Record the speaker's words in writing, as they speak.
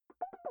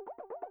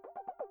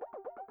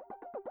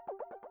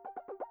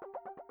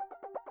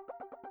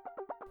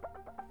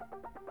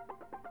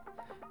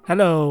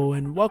Hello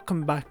and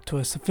welcome back to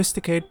a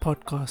sophisticated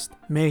podcast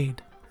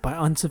made by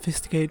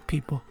unsophisticated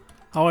people.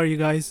 How are you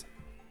guys?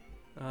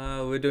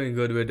 We're doing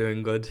good.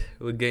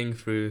 We're getting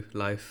through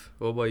life.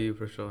 What about you,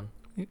 Prashant?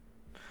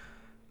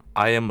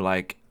 I am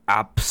like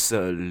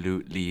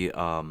absolutely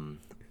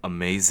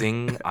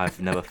amazing.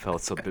 I've never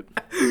felt so bit.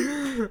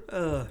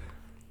 No,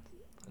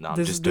 I'm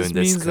just doing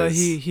this means that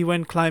because he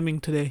went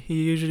climbing today.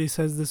 He usually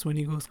says this when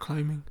he goes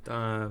climbing.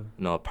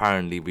 no,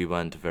 apparently we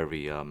weren't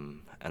very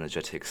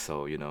energetic.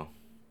 So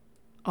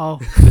Oh,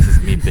 this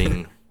is me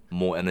being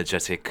more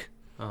energetic.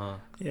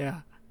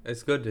 yeah.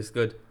 It's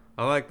good.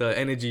 I like the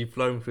energy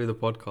flowing through the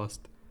podcast.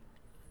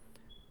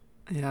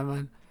 Yeah,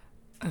 man.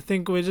 I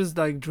think we're just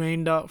like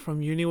drained out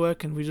from uni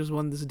work and we just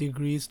want this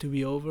degrees to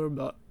be over,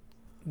 but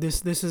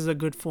this is a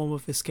good form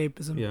of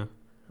escapism. Yeah,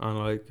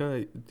 and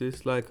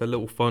it's like a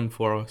little fun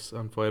for us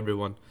and for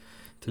everyone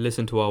to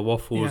listen to our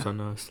waffles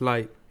and a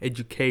slight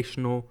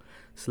educational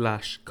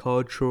 /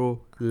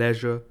 cultural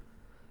leisure,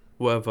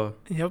 whatever.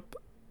 Yep.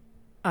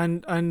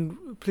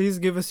 And please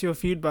give us your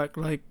feedback.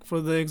 Like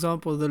for the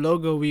example, the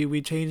logo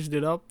we changed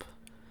it up.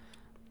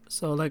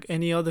 So like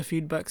any other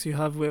feedbacks you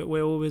have,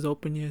 we're always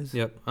open ears.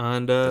 Yep,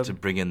 and To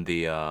bring in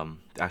the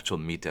actual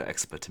media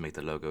expert to make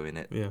the logo in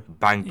it. Yeah.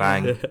 Bang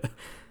bang,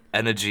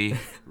 energy,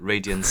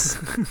 radiance.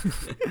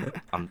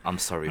 I'm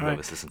sorry,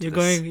 whoever's listening to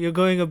this. You're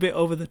going a bit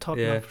over the top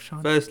Yeah. now,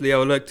 Prashant. Firstly, I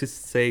would like to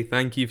say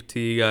thank you to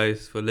you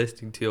guys for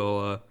listening to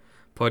your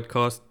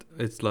podcast.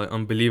 It's like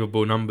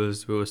unbelievable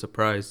numbers. We were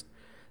surprised.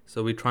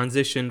 So we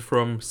transitioned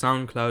from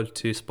SoundCloud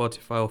to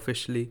Spotify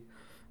officially.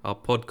 Our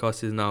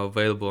podcast is now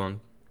available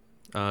on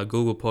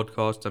Google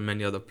Podcast and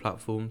many other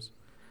platforms.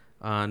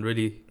 And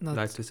really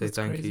like to say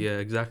thank you. Yeah,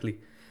 exactly.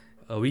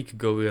 A week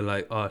ago we were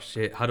like, oh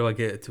shit, how do I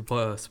get it to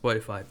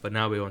Spotify? But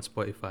now we're on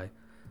Spotify.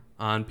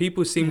 And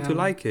people seem to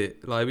like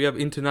it. Like we have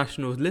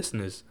international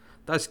listeners.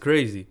 That's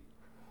crazy.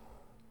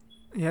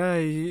 Yeah,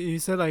 you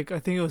said like I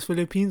think it was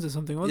Philippines or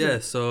something, wasn't it? Yeah,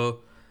 so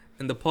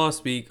in the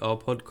past week our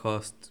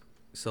podcast,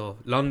 so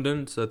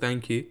London, so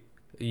thank you,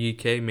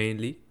 UK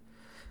mainly.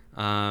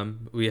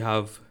 We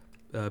have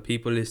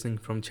people listening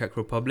from Czech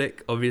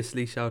Republic.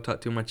 Obviously, shout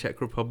out to my Czech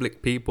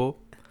Republic people.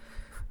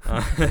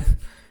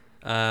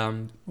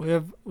 We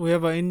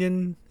have our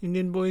Indian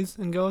boys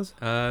and girls.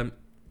 I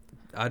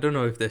don't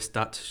know if their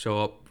stats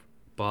show up,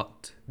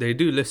 but they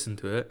do listen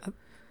to it.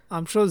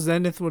 I'm sure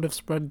Zenith would have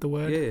spread the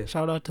word. Yeah.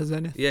 Shout out to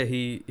Zenith. Yeah,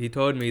 he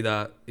told me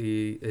that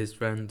his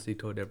friends, he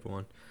told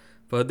everyone.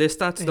 But their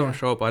stats don't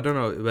show up. I don't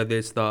know whether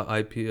it's the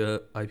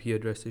IP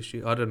address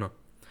issue. I don't know.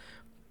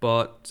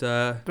 But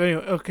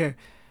anyway, okay.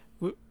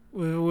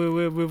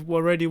 We've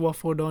already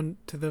waffled on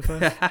to the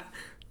first.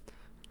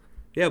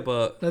 yeah,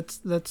 but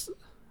Let's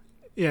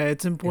yeah,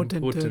 it's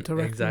important to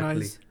recognize.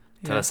 Exactly.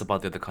 Tell us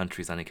about the other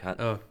countries,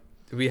 Anikat.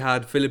 We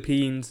had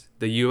Philippines,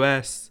 the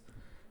US.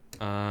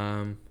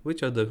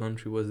 Which other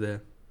country was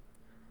there?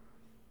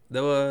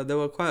 There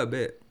were quite a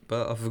bit,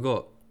 but I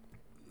forgot.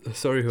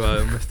 Sorry who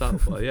I messed up,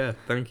 but yeah,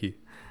 thank you.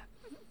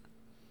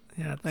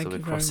 Yeah, thank you so we're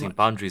very crossing much.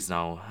 boundaries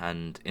now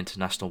and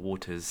international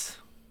waters.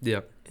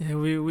 Yeah. Yeah,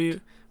 we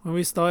when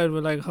we started, we're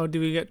like, how do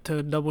we get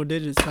to double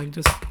digits? Like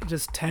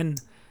just 10,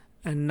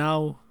 and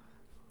now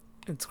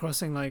it's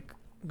crossing like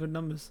good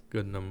numbers.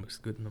 Good numbers.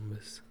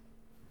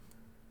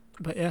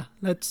 But yeah,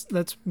 let's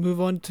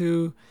move on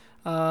to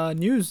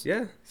news.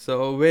 Yeah.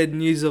 So weird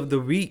news of the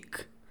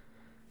week.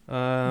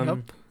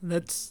 Yep.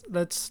 Let's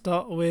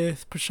start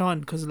with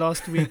Prashant because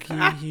last week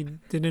he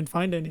didn't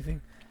find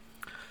anything.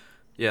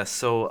 Yeah,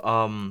 so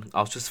I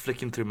was just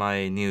flicking through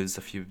my news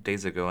a few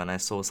days ago and I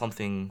saw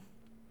something.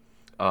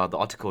 The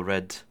article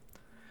read,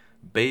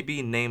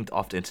 "Baby named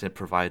after internet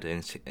provider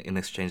in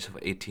exchange for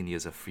 18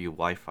 years of free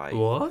Wi-Fi."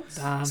 What?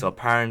 So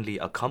apparently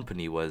a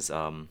company was,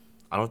 I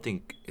don't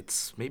think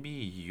it's maybe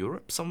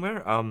Europe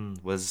somewhere,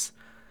 was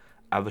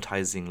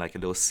advertising like a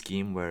little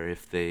scheme where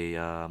if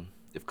a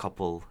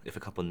couple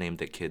named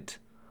their kid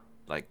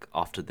like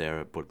after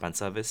their broadband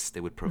service,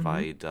 they would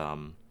provide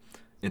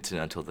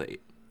internet until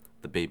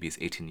the baby is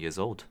 18 years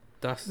old.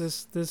 That's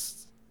This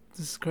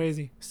is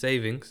crazy.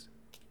 savings.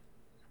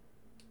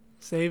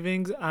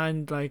 Savings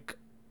and like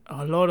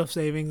a lot of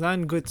savings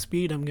and good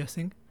speed, I'm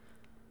guessing.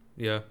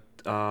 Yeah.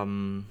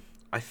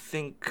 I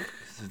think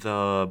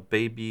the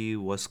baby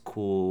was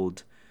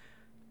called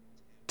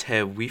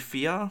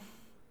Tewifia.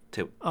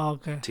 Oh,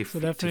 okay. So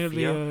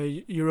definitely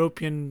a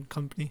European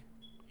company.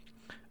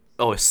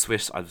 Oh, it's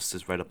Swiss. I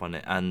just read up on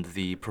it, and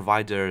the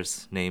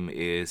provider's name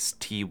is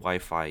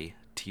T-Wi-Fi,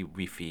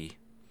 T-Wi-Fi.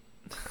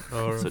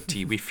 So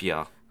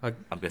T-Wifia. I'm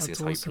guessing is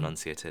how you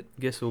pronounce it.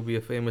 Guess it will be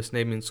a famous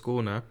name in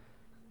school now.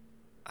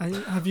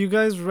 Have you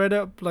guys read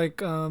up like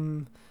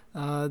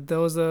there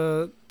was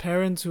a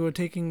parents who were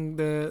taking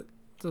the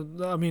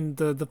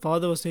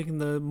father was taking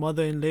the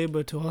mother in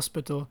labor to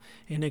hospital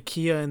in a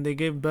Kia and they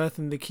gave birth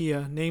in the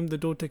Kia, named the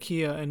daughter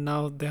Kia, and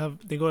now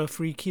they got a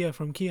free Kia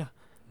from Kia.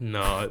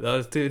 No, that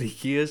was too many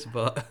years,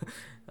 but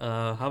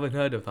haven't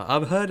heard of that.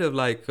 I've heard of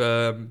like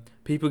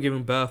people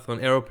giving birth on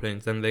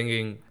aeroplanes and then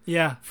getting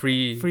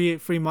free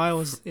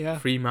miles. Yeah,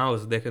 free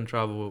miles they can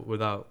travel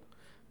without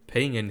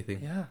paying anything.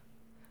 Yeah.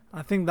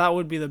 I think that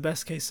would be the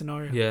best case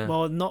scenario. Yeah.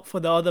 Well, not for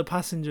the other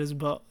passengers,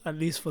 but at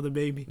least for the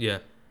baby. Yeah.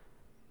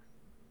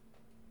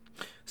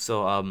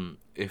 So,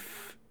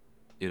 if,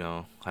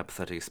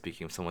 hypothetically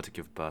speaking, if someone were to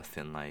give birth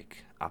in,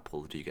 like,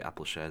 Apple, do you get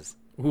Apple shares?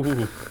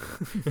 Ooh.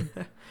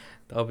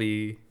 That'll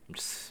be I'm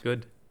just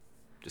good.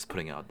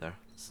 putting it out there.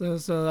 So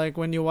like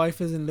when your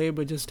wife is in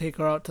labor, just take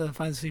her out to the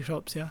fancy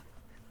shops, yeah?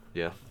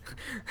 Yeah.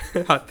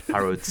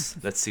 Harrods.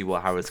 Let's see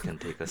what Harrods can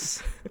take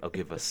us. Or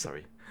give us,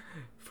 sorry.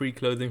 Free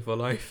clothing for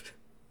life.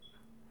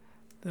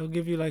 They'll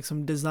give you like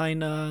some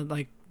designer,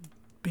 like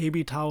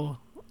baby towel.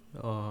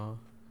 Oh.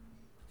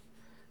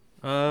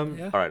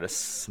 Yeah. All right,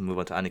 let's move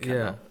on to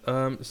Aniket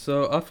now.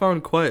 So I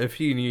found quite a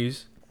few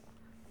news.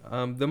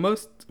 The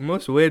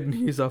most weird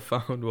news I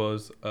found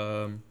was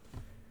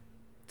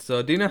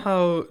so do you know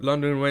how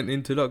London went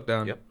into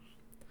lockdown? Yep.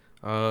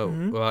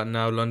 Well,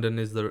 now London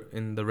is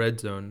in the red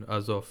zone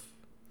as of,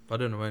 I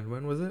don't know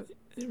when was it?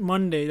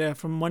 Monday, yeah,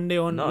 from Monday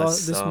on, No,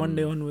 it's, this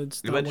Monday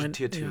onwards. We that went to went,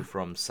 tier 2 yeah.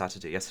 from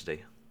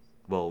yesterday.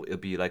 Well, it'll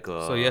be like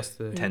So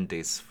yesterday. 10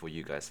 days for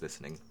you guys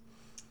listening.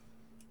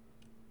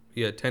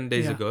 Yeah, 10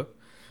 days Yeah. ago.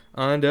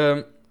 And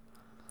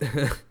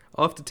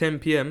after 10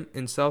 p.m.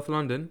 in South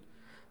London,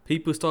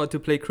 people started to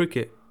play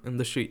cricket in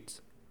the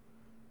streets.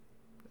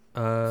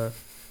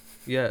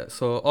 Yeah,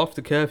 so after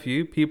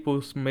curfew,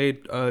 people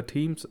made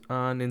teams,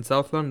 and in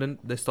South London,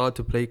 they started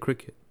to play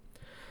cricket.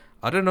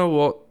 I don't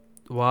know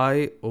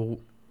why, or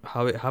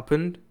how it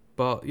happened,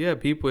 but yeah,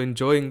 people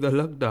enjoying the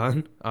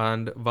lockdown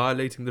and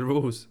violating the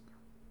rules.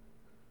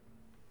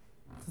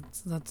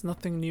 That's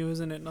nothing new,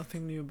 isn't it?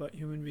 Nothing new about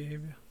human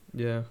behavior.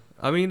 Yeah,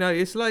 I mean,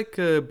 it's like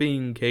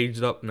being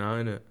caged up now,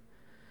 isn't it?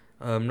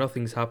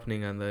 Nothing's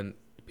happening, and then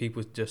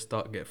people just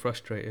start get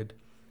frustrated.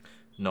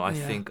 No, I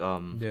Yeah. think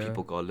Yeah.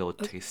 people got a little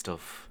taste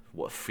of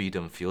what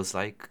freedom feels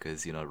like,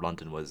 because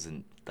London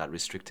wasn't that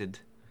restricted,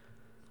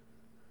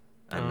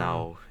 and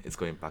now it's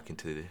going back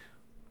into the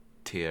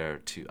tier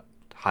 2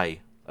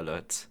 high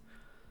alert,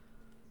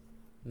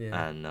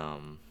 Yeah,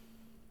 and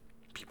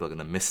people are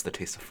gonna miss the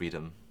taste of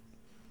freedom.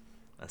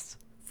 That's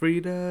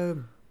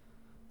freedom.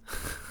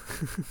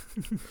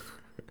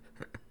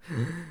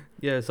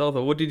 Yeah,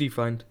 Salva, what did you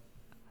find?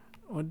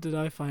 What did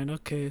I find?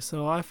 Okay,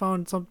 so I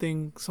found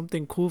something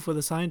cool for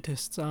the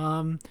scientists.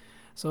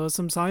 So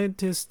some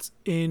scientists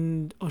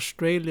in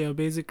Australia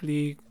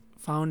basically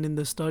found in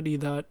the study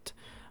that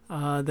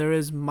there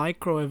is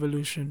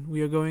microevolution.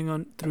 We are going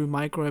on through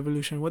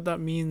microevolution. What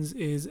that means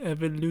is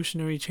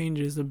evolutionary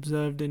changes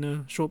observed in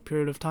a short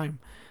period of time.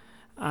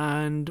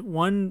 And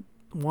one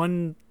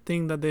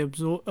thing that they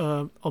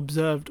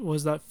observed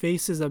was that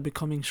faces are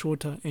becoming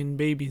shorter in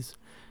babies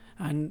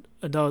and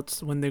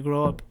adults when they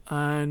grow up.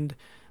 And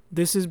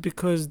this is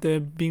because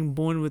they're being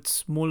born with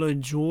smaller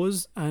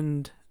jaws,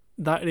 and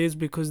that is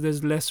because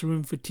there's less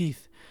room for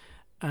teeth.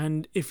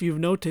 And if you've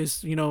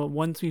noticed,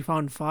 once we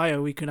found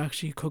fire, we could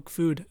actually cook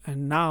food.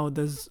 And now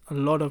there's a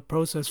lot of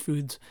processed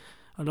foods,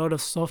 a lot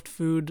of soft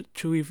food,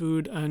 chewy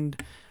food.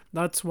 And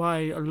that's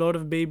why a lot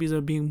of babies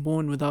are being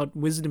born without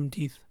wisdom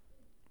teeth.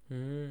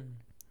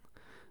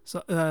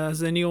 So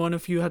has any one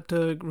of you had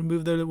to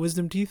remove their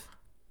wisdom teeth?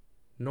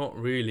 Not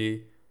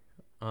really.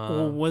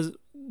 Or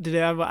did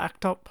they ever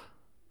act up?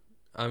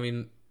 I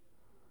mean,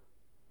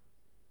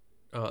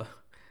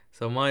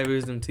 so my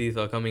wisdom teeth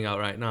are coming out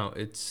right now.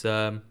 It's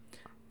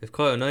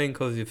quite annoying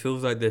because it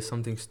feels like there's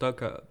something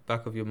stuck at the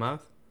back of your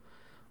mouth.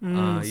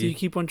 So you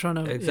keep on trying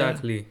to...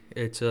 Exactly.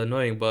 Yeah. It's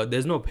annoying, but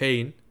there's no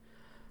pain.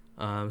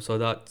 So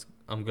that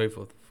I'm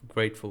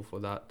grateful for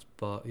that.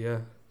 But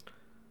yeah,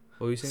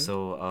 what were you saying?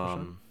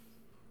 so.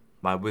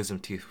 My wisdom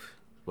teeth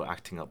were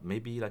acting up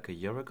maybe like a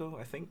year ago,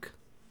 I think,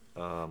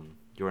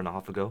 year and a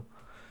half ago.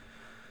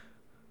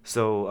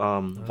 So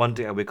one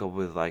day I wake up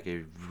with like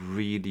a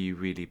really,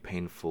 really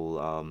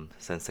painful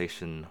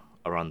sensation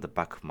around the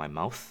back of my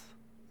mouth,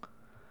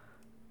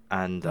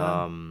 and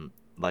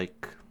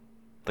like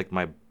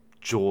my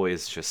jaw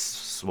is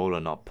just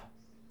swollen up,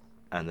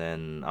 and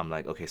then I'm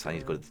like, okay, so I need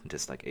to go to the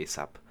dentist like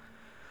ASAP.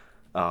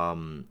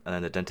 And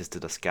then the dentist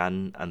did a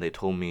scan, and they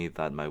told me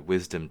that my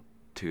wisdom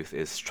tooth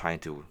is trying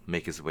to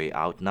make its way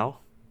out now,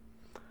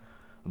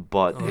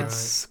 but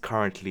it's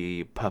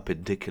currently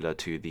perpendicular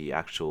to the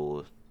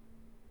actual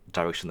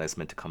direction that it's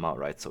meant to come out,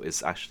 right? So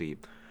it's actually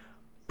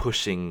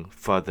pushing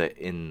further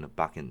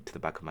back into the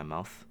back of my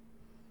mouth.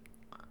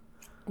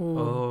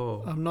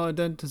 Oh, I'm not a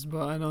dentist,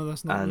 but I know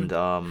that's not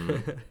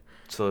good.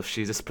 So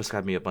she just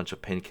prescribed me a bunch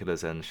of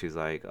painkillers, and she's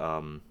like,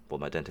 well,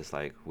 my dentist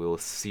like, we'll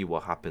see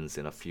what happens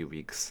in a few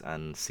weeks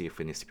and see if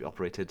it needs to be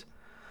operated.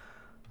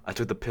 I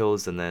took the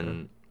pills, and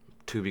then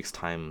 2 weeks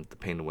time the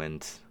pain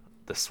went,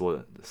 the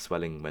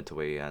swelling went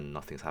away, and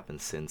nothing's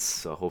happened since.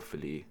 So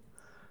hopefully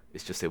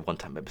it's just a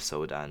one-time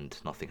episode and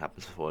nothing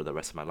happens for the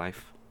rest of my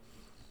life.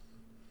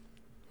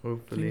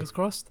 Hopefully. Fingers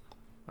crossed.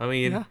 I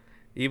mean,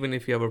 even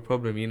if you have a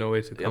problem, you know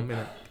where to come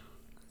in.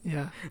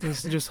 Yeah,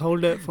 just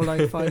hold it for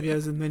like 5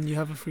 years and then you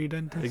have a free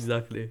dentist.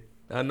 Exactly.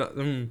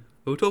 And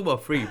we'll talk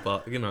about free,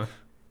 but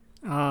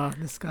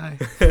This guy.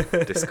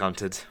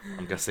 Discounted,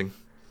 I'm guessing.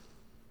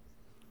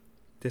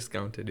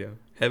 Discounted, yeah.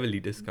 Heavily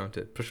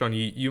discounted.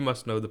 Prashant, you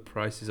must know the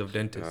prices of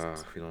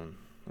dentists. If you don't,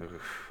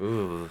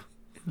 ooh,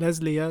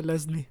 Leslie, yeah,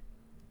 Leslie.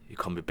 you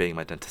can't be baiting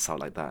my dentist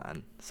out like that,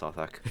 and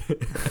Sarthak.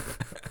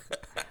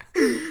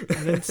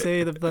 I didn't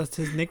say if that's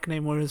his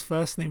nickname or his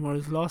first name or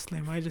his last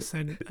name. I just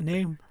said a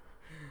name.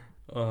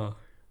 Oh,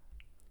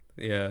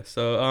 yeah.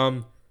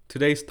 So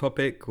today's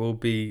topic will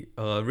be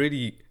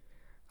really,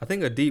 I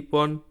think, a deep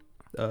one.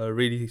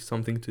 Really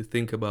something to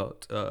think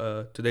about.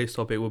 Today's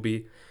topic will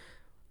be,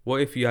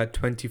 what if you had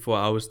 24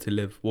 hours to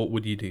live? What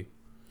would you do?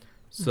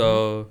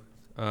 So,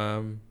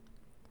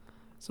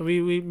 So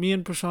me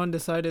and Prashant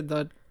decided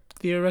that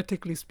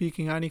theoretically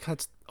speaking,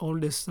 Anikat's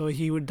oldest, so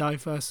he would die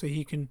first, so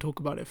he can talk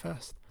about it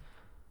first.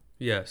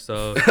 yeah.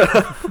 So,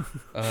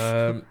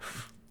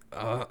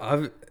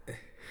 I've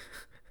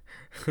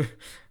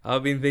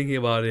I've been thinking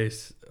about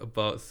this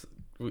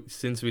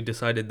since we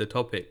decided the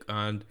topic,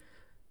 and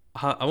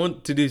I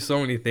want to do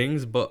so many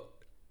things, but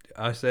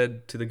I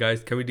said to the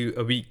guys, "Can we do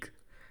a week?"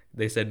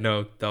 They said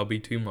no, that'll be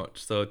too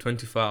much. So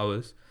 24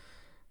 hours.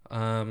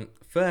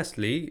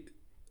 Firstly,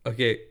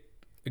 okay,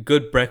 a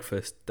good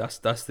breakfast. That's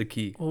the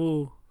key.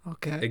 Oh,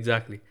 okay.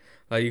 Exactly.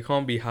 Like you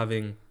can't be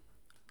having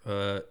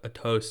a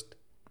toast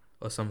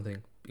or something.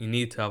 You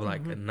need to have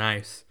like a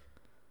nice,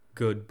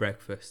 good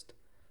breakfast.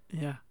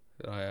 Yeah.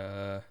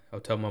 I'll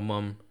tell my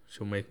mum,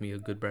 she'll make me a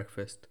good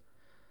breakfast,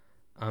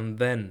 and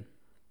then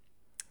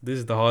this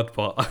is the hard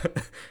part.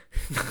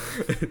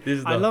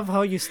 I love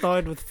how you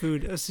started with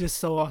food. It's just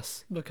so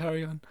us. But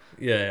carry on.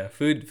 Yeah.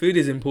 Food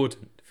is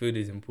important. Food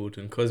is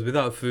important because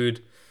without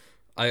food,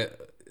 I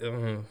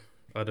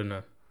don't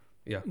know.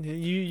 Yeah.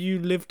 You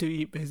live to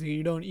eat, basically.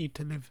 You don't eat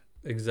to live.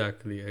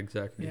 Exactly.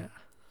 Yeah.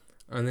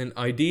 And then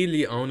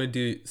ideally, I want to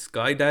do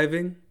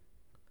skydiving.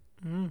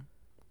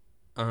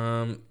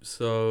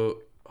 So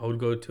I would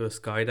go to a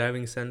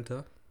skydiving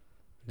center,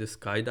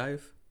 just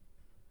skydive,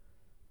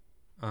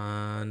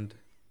 and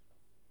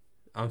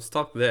I'm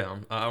stuck there.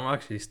 I'm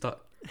actually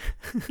stuck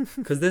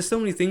because there's so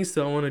many things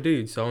that I want to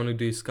do. So I want to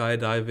do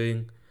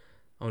skydiving.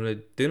 I want to.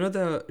 Do you know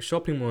the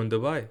shopping mall in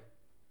Dubai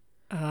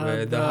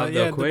where they have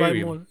the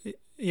aquarium? Dubai Mall.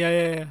 Yeah.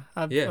 Yeah.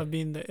 I've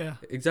been there. Yeah.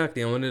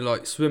 Exactly. I want to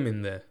like swim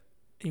in there.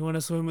 You want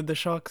to swim with the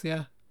sharks?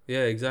 Yeah.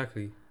 Yeah.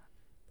 Exactly.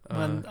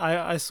 Man,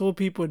 I saw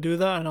people do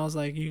that, and I was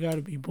like, you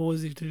gotta be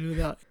ballsy to do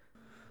that.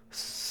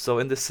 So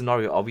in this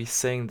scenario, are we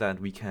saying that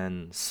we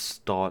can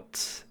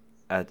start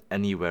at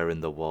anywhere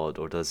in the world,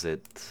 or does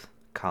it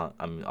count?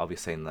 I mean, are we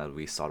saying that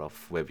we start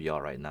off where we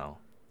are right now,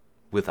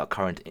 with our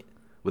current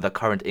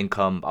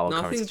income, our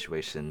current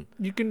situation?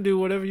 You can do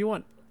whatever you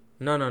want.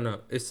 No.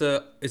 It's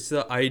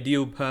the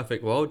ideal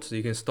perfect world, so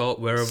you can start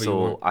wherever you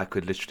want. So I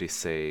could literally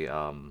say,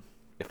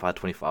 if I had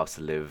 24 hours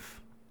to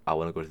live, I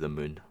want to go to the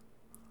moon.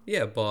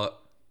 Yeah, but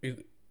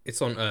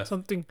it's on Earth.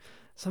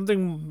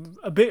 Something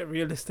a bit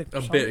realistic.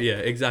 A bit, yeah,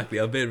 exactly.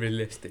 A bit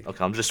realistic.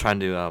 Okay, I'm just trying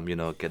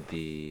to get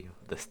the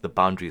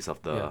boundaries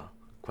of the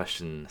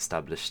question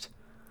established.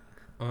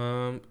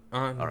 All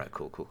right,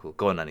 cool.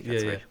 Go on, Anika.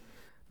 Yeah.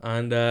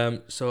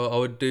 And so I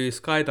would do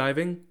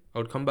skydiving. I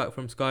would come back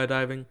from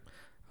skydiving,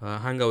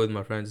 hang out with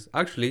my friends.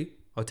 Actually,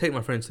 I'll take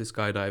my friends to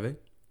skydiving.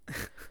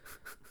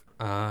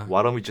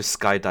 Why don't we just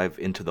skydive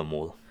into the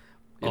mall?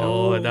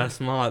 That's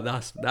smart.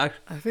 That's that.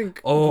 I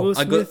think. Oh, Will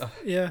Smith,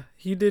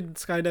 he did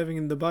skydiving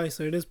in Dubai,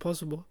 so it is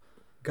possible.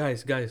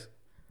 Guys,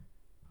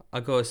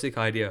 I got a sick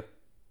idea.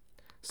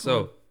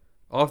 So,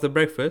 after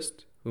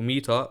breakfast, we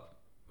meet up.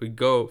 We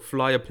go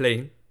fly a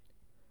plane.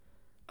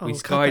 We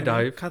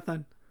skydive.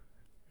 Katan.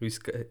 We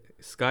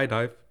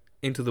skydive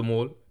into the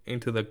mall,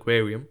 into the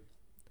aquarium.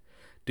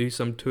 Do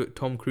some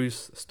Tom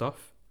Cruise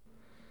stuff.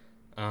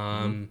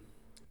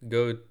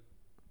 Go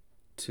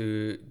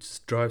to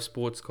just drive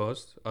sports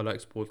cars. I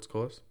like sports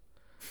cars.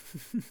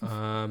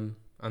 And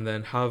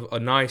then have a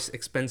nice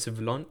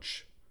expensive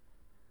lunch.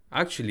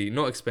 Actually,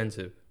 not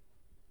expensive.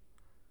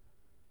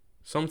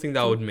 Something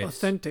that I would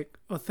miss. Authentic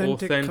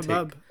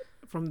kebab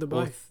from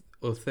Dubai.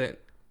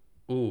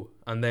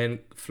 And then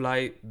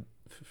fly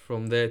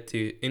from there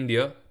to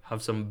India.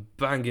 Have some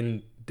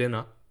banging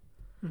dinner.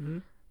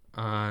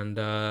 And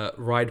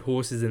ride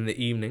horses in the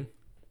evening.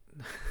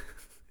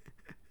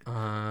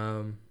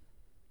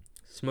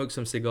 Smoke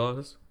some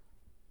cigars.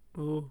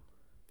 Oh,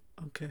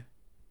 okay.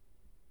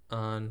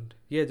 And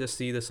just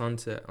see the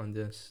sunset and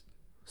just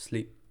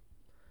sleep.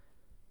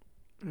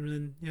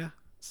 And then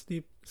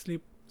sleep.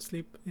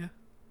 Yeah.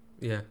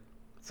 Yeah.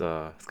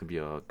 So it's gonna be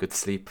a good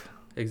sleep.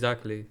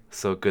 Exactly.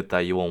 So good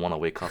that you won't want to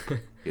wake up.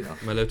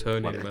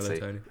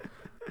 Melatonin.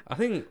 I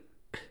think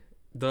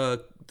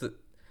the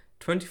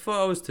 24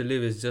 hours to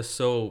live is just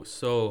so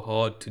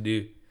hard to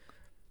do.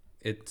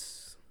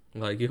 It's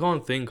like you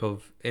can't think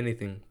of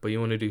anything, but you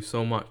want to do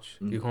so much.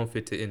 You can't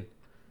fit it in.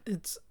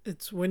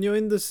 It's when you're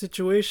in this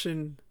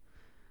situation,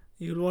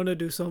 you'll want to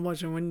do so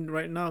much, and when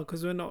right now,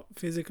 because we're not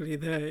physically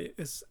there,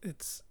 it's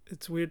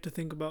weird to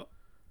think about.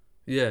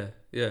 Yeah.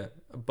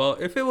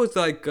 But if it was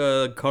like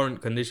a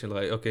current condition,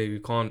 like you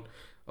can't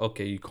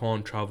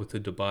travel to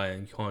Dubai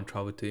and you can't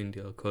travel to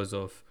India because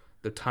of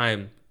the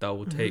time that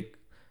will take.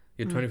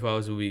 Your 24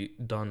 hours will be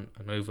done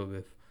and over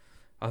with.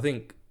 I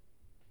think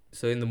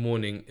so. In the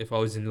morning, if I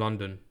was in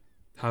London,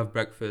 have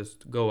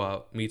breakfast, go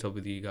out, meet up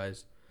with you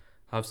guys,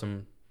 have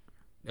some,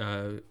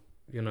 go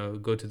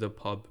to the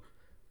pub,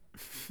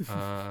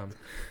 um,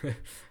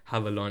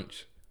 have a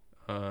lunch,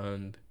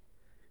 and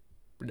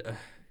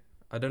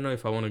I don't know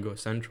if I want to go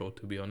central,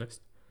 to be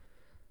honest.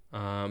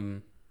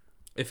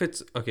 If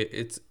it's okay,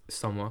 it's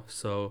summer,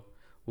 so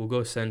we'll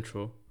go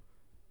central.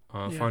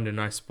 Yeah. Find a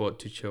nice spot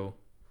to chill.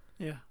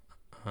 Yeah.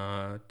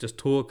 Just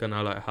talk and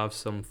I like have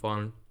some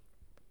fun.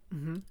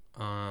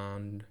 Mm-hmm.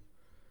 And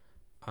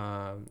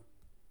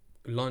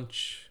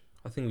lunch.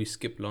 I think we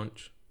skip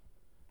lunch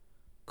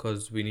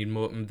because we need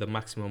the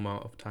maximum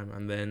amount of time,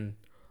 and then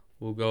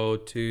we'll go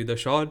to the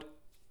Shard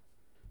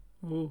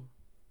Ooh.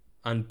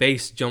 and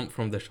base jump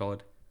from the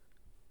Shard.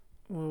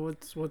 Well,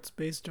 what's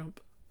base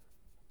jump?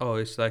 Oh,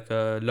 it's like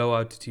a low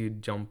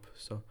altitude jump.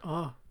 So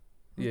Ah.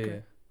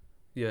 Okay.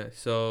 yeah.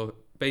 So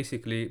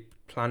basically,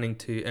 planning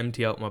to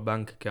empty out my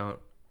bank account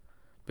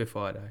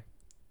before I die.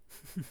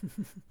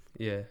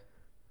 Yeah.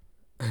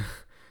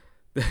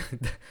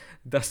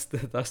 That's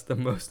the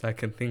most I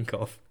can think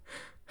of.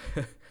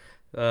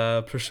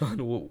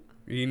 Prashant,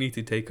 you need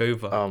to take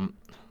over.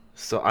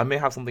 So I may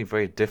have something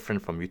very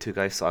different from you two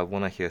guys, so I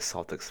want to hear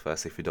Celtics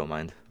first, if you don't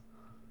mind.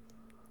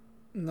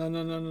 No.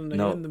 No.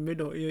 You're in the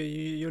middle.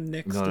 You're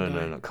next to die.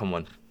 No. Come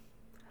on.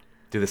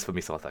 Do this for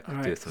me, Celtic. All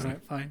Do right. this for me.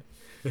 Fine.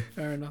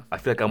 Fair enough. I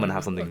feel like I'm going to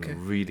have something Okay.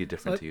 really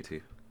different to you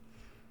two.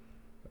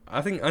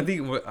 I think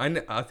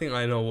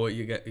I know what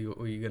you're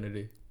gonna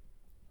do.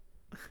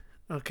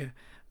 Okay.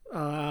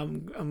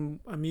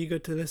 I'm eager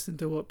to listen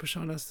to what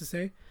Prashant has to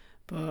say,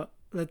 but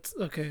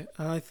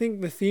I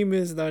think the theme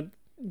is that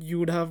you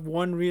would have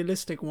one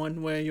realistic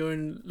one where you're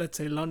in, let's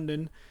say,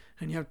 London,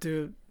 and you have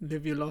to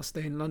live your last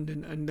day in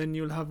London, and then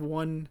you'll have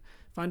one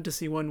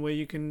fantasy one where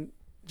you can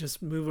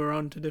just move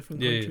around to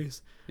different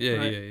countries.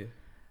 Yeah.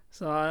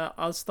 So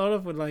I'll start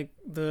off with like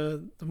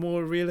the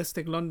more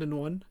realistic London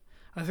one.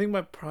 I think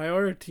my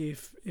priority,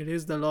 if it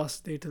is the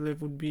last day to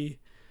live, would be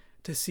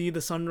to see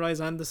the sunrise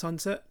and the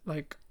sunset.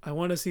 Like, I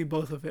want to see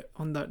both of it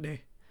on that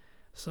day.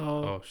 So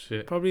Oh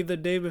shit. probably the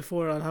day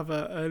before I'll have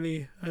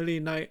a early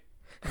night.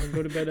 I'll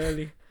go to bed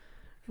early,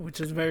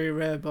 which is very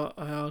rare, but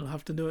I'll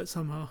have to do it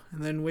somehow.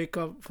 And then wake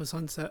up for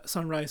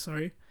sunrise.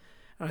 And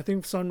I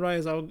think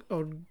sunrise I'll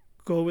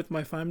go with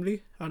my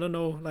family. I don't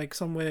know, like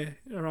somewhere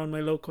around my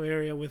local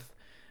area with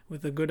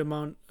a good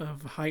amount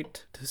of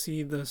height to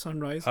see the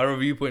sunrise. Harrow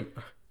Viewpoint.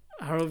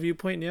 Harrow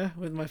Viewpoint, yeah,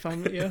 with my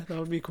family, yeah, that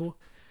would be cool.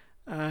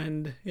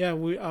 And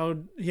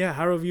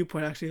Harrow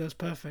Viewpoint, actually, that's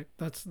perfect.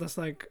 That's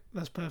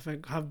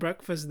perfect. Have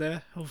breakfast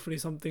there, hopefully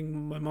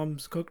something my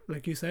mom's cooked,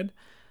 like you said,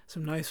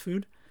 some nice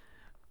food,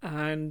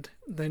 and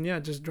then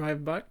just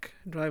drive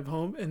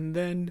home, and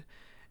then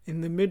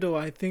in the middle,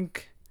 I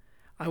think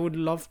I would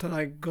love to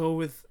like go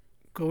with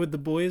the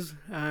boys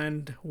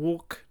and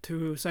walk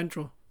to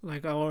Central,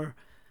 like our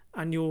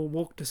annual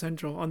walk to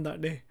Central on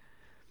that day,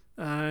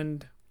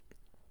 and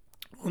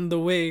on the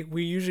way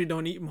we usually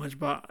don't eat much,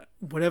 but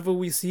whatever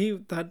we see,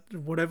 that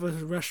whatever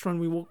restaurant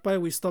we walk by,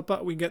 we stop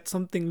at, we get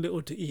something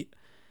little to eat.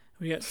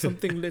 Like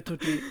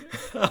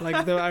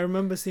I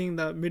remember seeing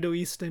that Middle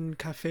Eastern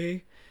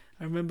cafe.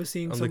 I remember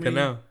seeing on the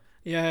canal.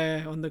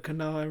 Yeah, on the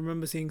canal. I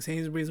remember seeing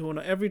Sainsbury's and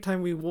whatnot. Every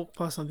time we walk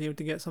past something, we have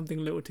to get something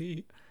little to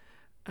eat.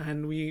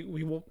 And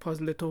we walk past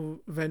Little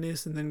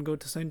Venice and then go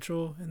to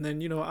Central, and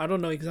then I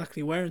don't know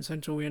exactly where in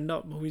Central we end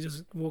up, but we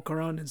just walk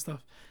around and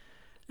stuff.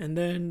 And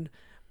then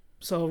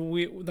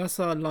that's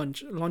our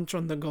lunch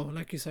on the go,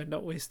 like you said,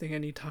 not wasting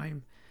any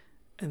time.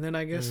 And then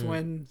I guess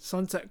when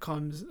sunset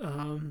comes,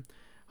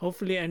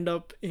 hopefully end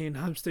up in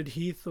Hampstead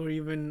Heath, or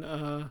even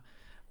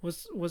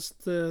what's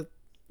the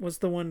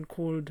one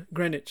called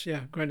Greenwich?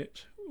 Yeah,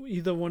 Greenwich.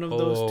 Either one of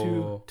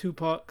those two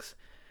parks,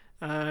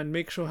 and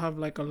make sure have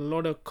like a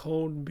lot of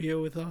cold beer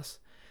with us,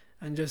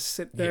 and just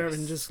sit there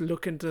and just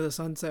look into the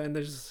sunset, and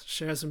then just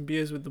share some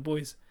beers with the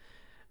boys.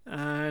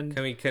 And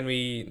can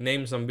we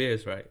name some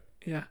beers, right?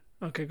 Yeah.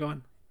 Okay, go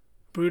on.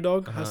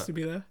 Brewdog has to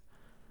be there.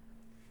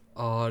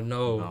 Oh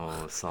no.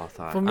 No, South.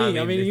 For me,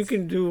 I mean you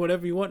can do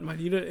whatever you want, man.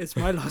 It's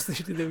my last day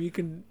to live. You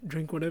can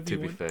drink whatever you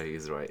want. To be fair,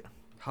 he's right.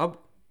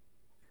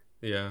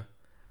 Yeah.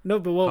 No,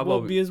 but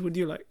what beers would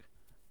you like?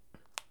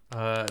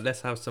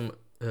 Let's have some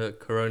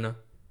Corona.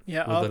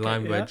 Yeah, with the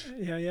lime wedge.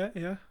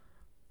 Yeah.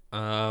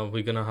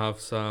 We're gonna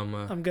have some.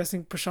 I'm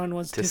guessing Prashant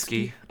wants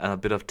Tysky and a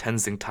bit of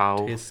Tenzing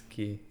Tao.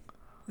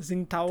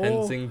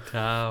 Tenzing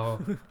Tao.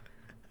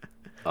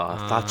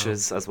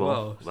 Thatcher's as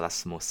well. But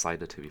that's more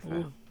cider, to be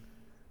fair.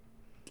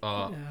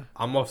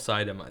 I'm off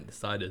cider, man. The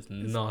cider's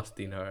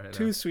nasty now. Right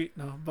Too sweet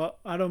now, but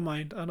I don't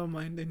mind.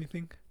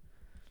 Anything.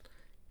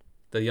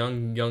 The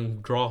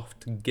young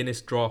draft,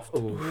 Guinness draft.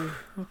 Ooh,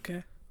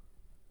 okay.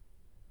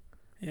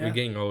 Yeah. We're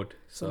getting old.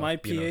 Some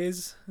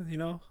IPAs,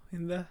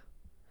 in there.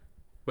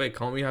 Wait,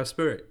 can't we have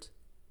spirits?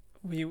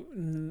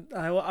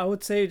 I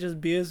would say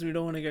just beers. We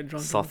don't want to get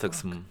drunk.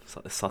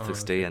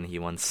 Suffolk's day, and he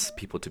wants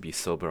people to be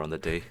sober on the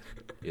day.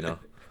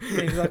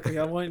 Exactly.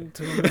 I want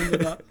to remember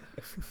that.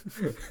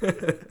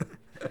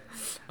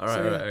 All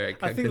right.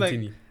 I think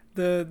continue.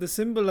 the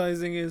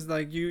symbolizing is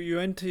like you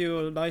enter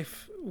your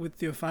life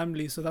with your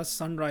family, so that's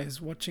sunrise,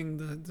 watching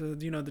the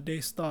the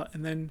day start,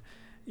 and then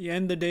you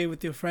end the day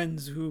with your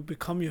friends who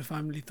become your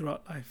family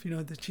throughout life.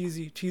 The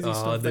cheesy Oh,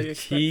 stuff that the you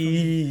expect from them.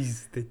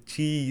 cheese, the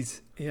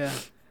cheese. Yeah,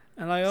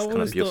 and I It's kind of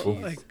always thought beautiful.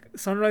 like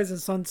sunrise and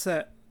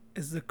sunset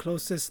is the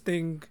closest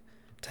thing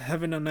to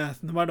heaven on earth,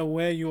 no matter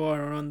where you are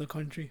around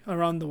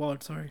the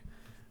world. Sorry,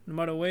 no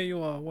matter where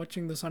you are,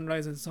 watching the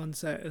sunrise and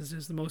sunset is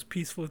just the most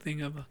peaceful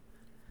thing ever.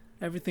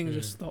 Everything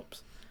just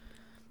stops.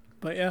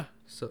 But yeah,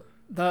 So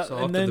that So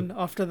and after then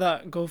after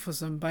that, go for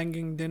some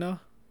banging dinner,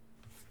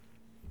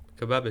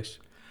 kebabish.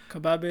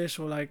 kebabish,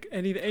 or like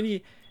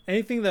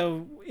anything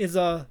that is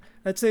a.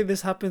 Let's say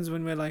this happens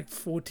when we're like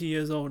 40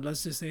 years old.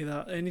 Let's just say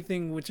that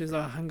anything which is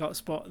a hangout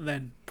spot,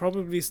 then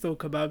probably still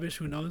kebabish.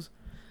 Who knows?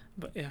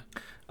 But yeah,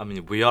 I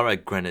mean, we are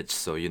at Greenwich,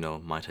 so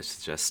might I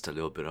suggest a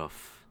little bit of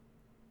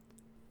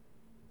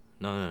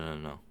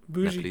no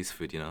bougie. Nepalese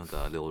food.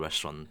 The little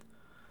restaurant.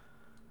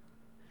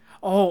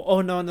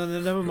 Oh no,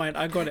 never mind.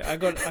 I got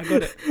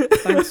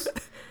it.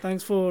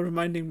 Thanks for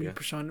reminding me, Yeah.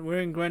 Prashant.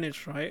 We're in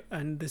Greenwich, right?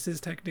 And this is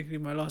technically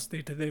my last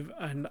day to live,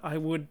 and I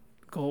would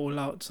go all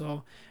out.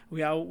 So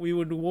we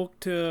would walk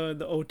to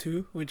the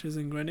O2, which is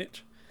in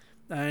Greenwich.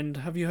 And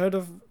have you heard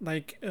of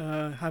like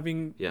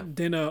having Yeah.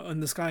 dinner on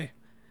the sky?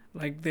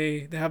 Like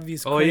they have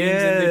these Oh cranes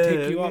yeah, and they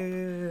take you up.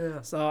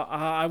 yeah. So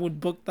I would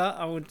book that.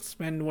 I would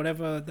spend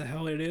whatever the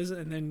hell it is,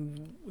 and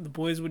then the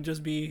boys would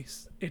just be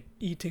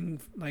eating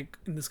like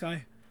in the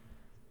sky.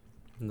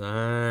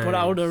 Nice. But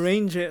I would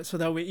arrange it so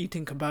that we're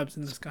eating kebabs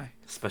in the sky.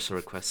 Special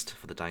request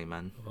for the dying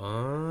man.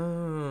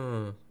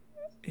 Ah.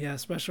 Yeah,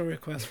 special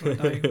request for a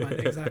dying man,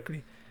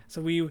 exactly. So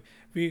we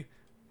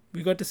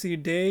got to see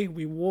day,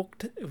 we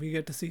walked, we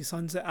get to see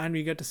sunset, and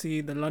we get to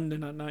see the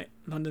London at night.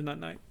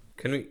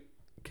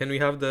 Can we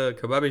have the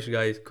kebabish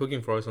guys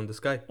cooking for us on the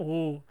sky?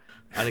 Oh,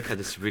 Anika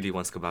just really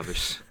wants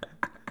kebabish.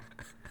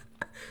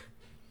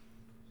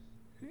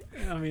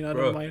 I mean, I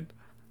Bro. don't mind.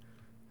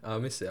 I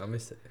miss it.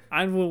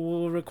 And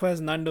we'll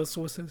request Nando's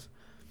sauces.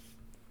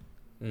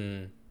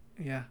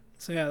 Yeah.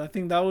 So yeah, I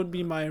think that would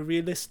be my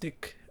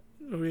realistic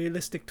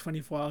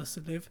 24 hours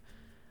to live.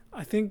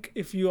 I think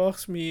if you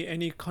ask me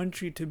any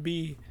country to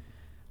be,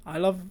 I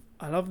love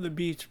the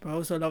beach, but I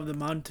also love the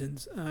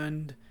mountains,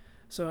 and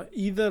so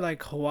either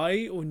like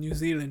Hawaii or New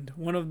Zealand,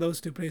 one of those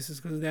two places,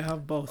 because they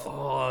have both.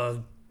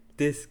 Oh,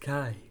 this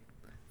guy.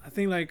 I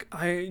think like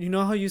you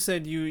know how you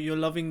said you're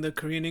loving the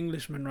Korean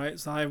Englishman, right?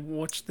 So I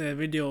watched their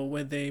video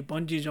where they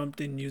bungee jumped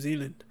in New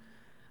Zealand,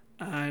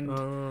 and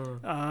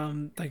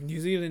like New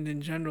Zealand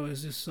in general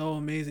is just so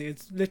amazing.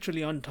 It's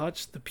literally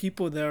untouched. The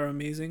people there are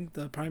amazing.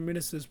 The Prime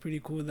Minister is pretty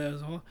cool there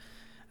as well,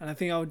 and I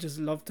think I would just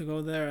love to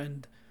go there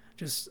and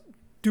just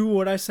do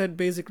what I said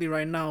basically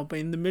right now, but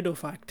in the middle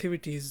for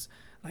activities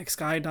like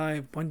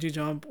skydive, bungee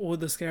jump, all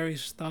the scary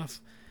stuff.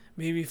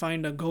 Maybe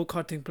find a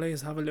go-karting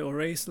place, have a little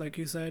race like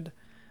you said.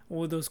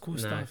 All those cool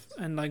stuff,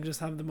 and like just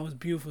have the most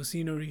beautiful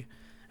scenery,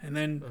 and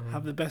then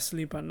have the best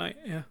sleep at night.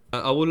 Yeah,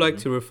 I would like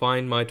to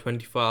refine my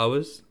 24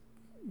 hours.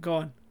 go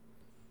on.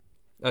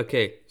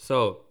 Okay,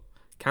 so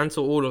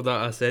cancel all of that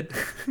I said.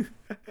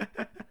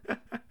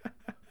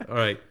 All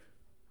right.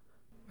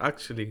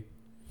 Actually,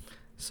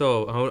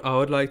 so I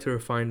would like to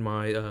refine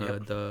my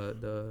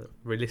the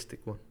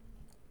realistic one.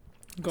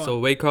 Go So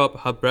on. wake up,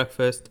 have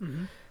breakfast.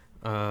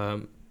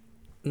 Mm-hmm.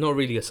 Not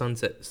really a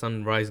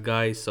sunrise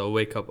guy, so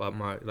wake up at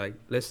my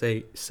let's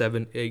say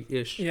 7-8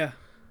 ish. Yeah.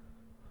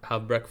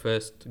 Have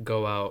breakfast,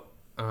 go out.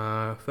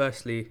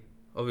 Firstly,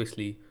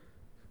 obviously,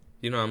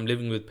 I'm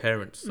living with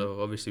parents,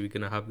 so obviously we're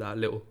gonna have that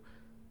little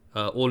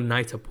all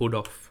nighter pulled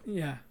off.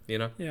 Yeah.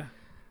 Yeah.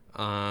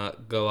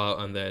 Go out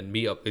and then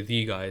meet up with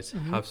you guys,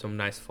 Mhm. have some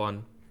nice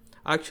fun.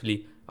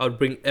 Actually, I would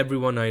bring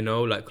everyone I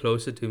know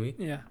closer to me,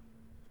 Yeah.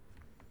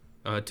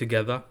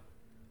 together,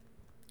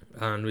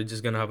 and we're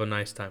just gonna have a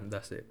nice time.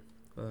 That's it.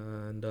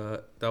 And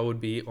that would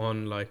be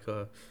on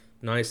a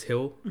nice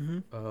hill,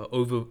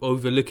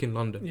 overlooking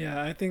London.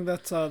 Yeah, I think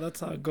that's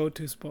our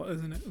go-to spot,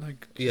 isn't it?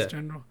 Like just Yeah.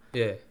 general.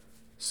 Yeah.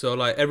 So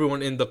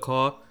everyone in the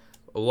car,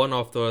 one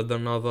after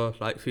another,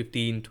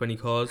 15, 20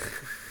 cars.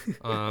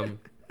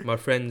 My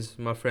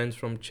friends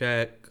from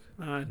Czech,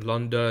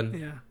 London,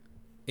 Yeah.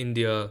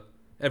 India,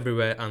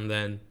 everywhere, and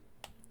then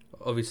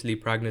obviously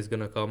Pragna's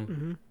gonna come,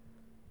 Mm-hmm.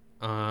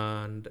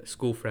 and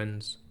school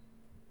friends.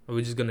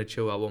 We're just gonna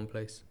chill at one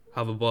place,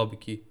 have a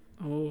barbecue,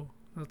 Oh,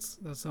 that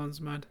sounds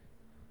mad.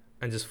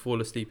 and just fall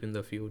asleep in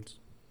the fields.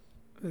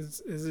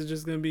 Is it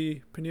just gonna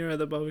be Panera at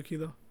the barbecue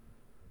though?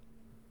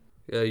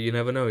 Yeah, you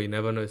never know.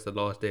 It's the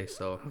last day,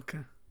 so Okay.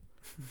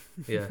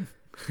 yeah.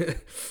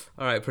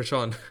 All right,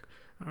 Prashant.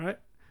 All right.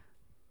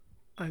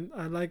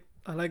 I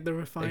like the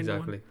refined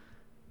Exactly. one.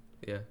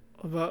 Yeah.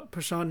 About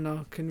Prashant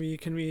now, can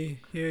we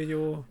hear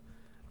your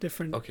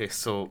different? Okay,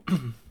 so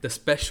The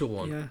special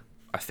one. Yeah.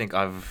 I think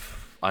I've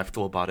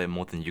thought about it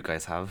more than you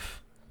guys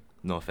have.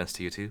 No offense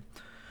to you two.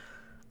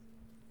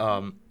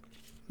 No,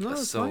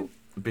 it's So fine.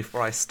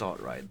 before I start,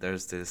 right,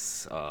 there's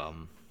this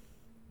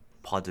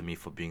pardon me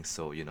for being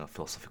so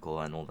philosophical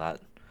and all that.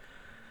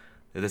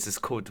 There's this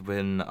quote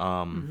when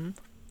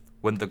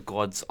the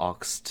gods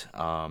asked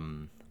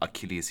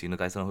Achilles, you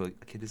guys know who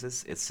Achilles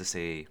is? It's just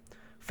a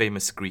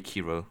famous Greek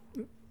hero.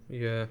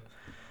 Yeah.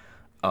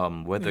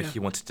 Whether Yeah. he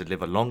wanted to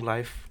live a long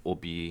life or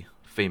be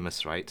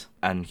famous, right?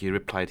 And he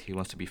replied he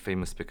wants to be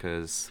famous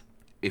because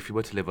if he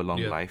were to live a long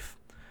Yeah. life,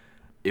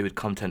 it would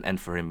come to an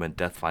end for him when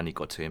death finally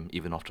got to him,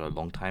 even after a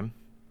long time.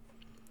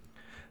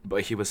 But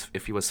if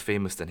he was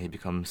famous, then he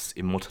becomes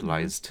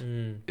immortalized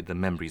in the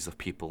memories of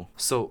people.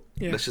 So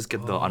Yeah. let's just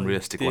get the Oh,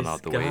 unrealistic one this out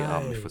of the way. If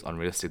guy. it was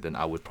unrealistic, then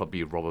I would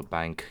probably rob a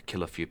bank,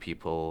 kill a few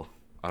people.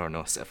 I don't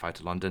know, set fire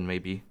to London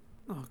maybe.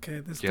 Okay,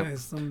 this Yep. guy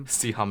has some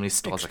See how many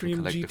stars I can extreme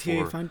collect GTA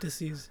before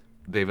fantasies.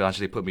 they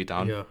eventually put me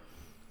down. Yeah.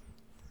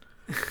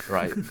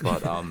 Right,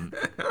 but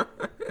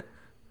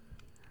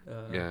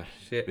yeah,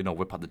 Shit.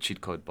 whip out the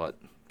cheat code. But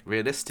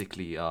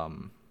realistically, I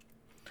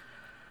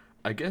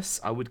guess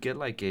I would get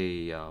like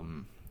a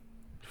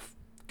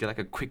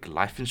quick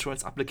life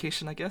insurance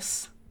application. I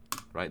guess,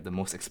 right, the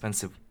most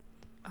expensive.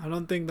 I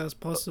don't think that's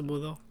possible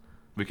though.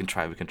 We can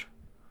try.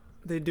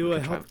 They do We a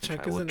can try. health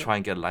check, We'll isn't try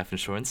and get life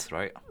insurance,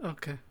 right? it?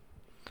 Okay.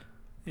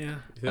 Yeah.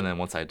 And then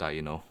once I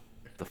die,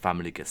 the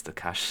family gets the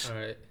cash. All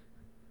right.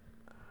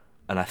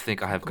 And I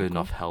think I have good Cool.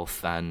 enough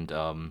health and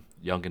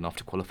young enough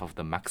to qualify for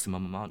the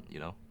maximum amount.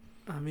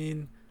 I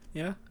mean,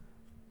 yeah.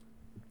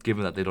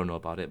 Given that they don't know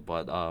about it,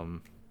 but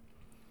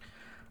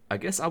I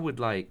guess I would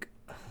like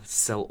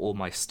sell all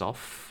my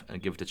stuff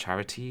and give it to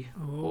charity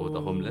or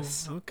the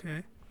homeless.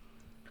 Okay.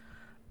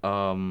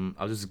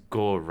 I'll just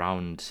go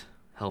around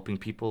helping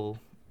people,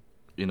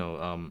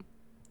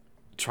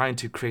 trying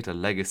to create a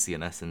legacy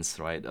in essence,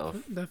 right?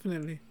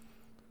 Definitely.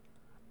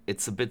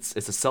 It's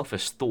a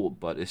selfish thought,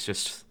 but it's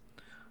just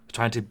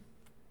trying to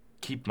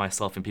keep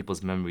myself in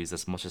people's memories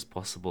as much as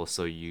possible.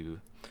 So you,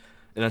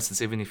 in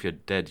essence, even if you're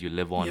dead, you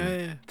live on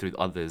Yeah. through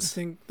I others.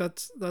 think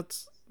that's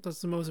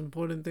the most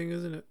important thing,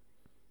 isn't it?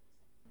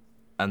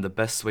 And the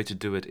best way to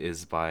do it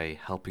is by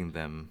helping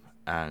them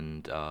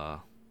and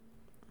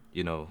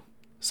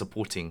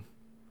supporting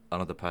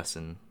another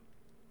person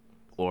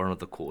or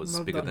another cause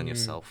Love bigger that. than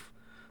yourself,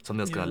 something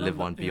that's Yeah, gonna love live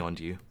that, on yeah. beyond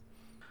you.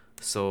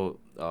 So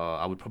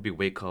I would probably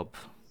wake up,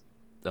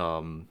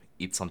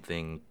 eat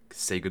something,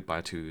 say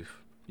goodbye to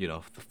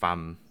the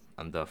fam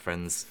and the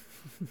friends,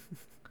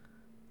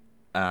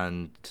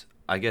 and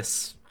I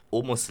guess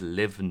almost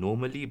live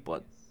normally,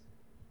 but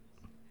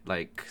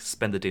like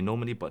spend the day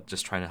normally, but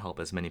just trying to help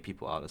as many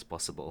people out as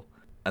possible,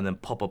 and then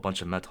pop a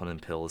bunch of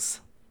melatonin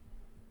pills,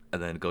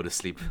 and then go to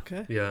sleep.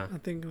 Okay. Yeah. I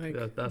think like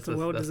That's it's a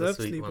well-deserved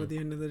sweet sleep one. at the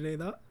end of the day.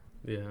 That.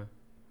 Yeah.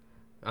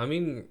 I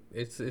mean,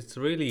 it's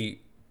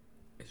really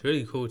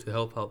cool to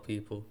help out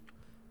people,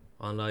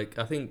 and like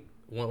I think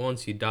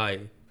once you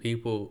die,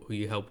 people who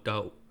you helped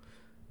out,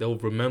 they'll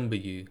remember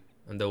you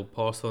and they'll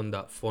pass on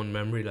that fond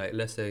memory. Like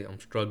let's say I'm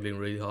struggling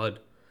really hard,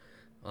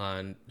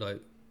 and like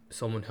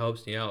someone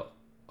helps me out,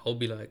 I'll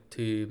be like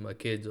to my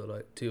kids or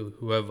like to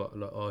whoever,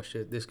 like, oh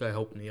shit, this guy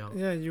helped me out.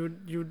 Yeah,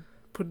 you'd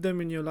put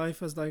them in your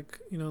life as like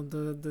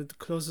the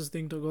closest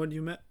thing to God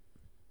you met.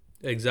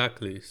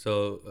 Exactly.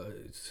 So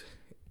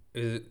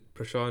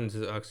Prashant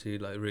is actually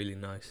like really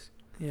nice,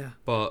 Yeah.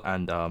 but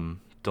And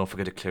don't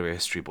forget to clear your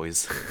history,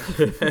 boys.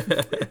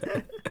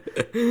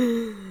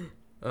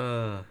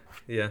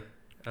 yeah.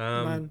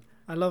 Man,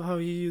 I love how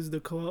you use the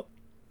co-op.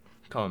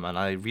 Come on, man.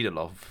 I read a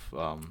lot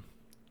of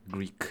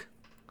Greek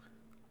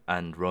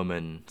and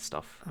Roman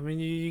stuff. I mean,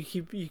 you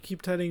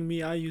keep telling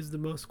me I use the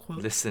most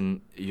quotes.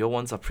 Listen, your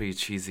ones are pretty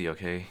cheesy,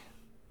 okay?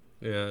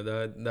 Yeah,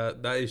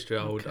 that is true.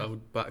 Okay. I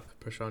would back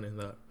Prashant in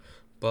that,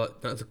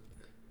 but that's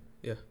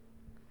yeah.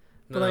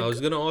 No, But, like, I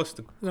was gonna ask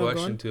the no, go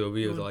question on. to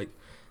Avi, Go on. like,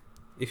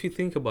 if you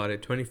think about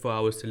it, 24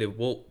 hours to live,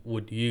 what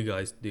would you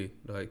guys do?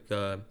 Like,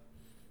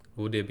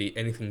 would it be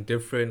anything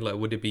different? Like,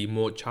 would it be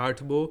more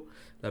charitable,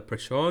 like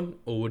Prashant,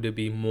 or would it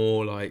be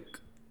more like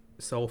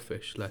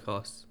selfish, like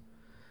us?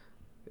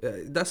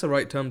 That's the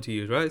right term to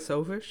use, right?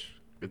 Selfish.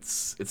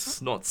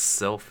 It's not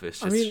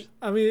selfish. I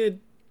mean,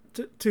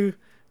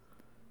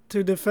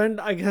 to defend,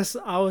 I guess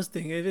our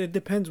thing. It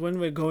depends when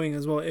we're going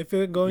as well. If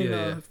we're going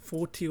Yeah.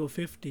 40 or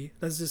 50,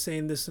 let's just say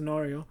in this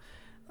scenario,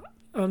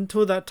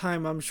 until that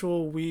time, I'm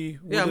sure we.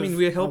 Yeah, I mean, would've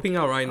we're helping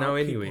out right helped now out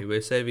anyway. people.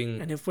 We're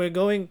saving. And if we're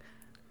going,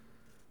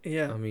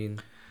 yeah, I mean,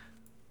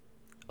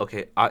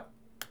 okay,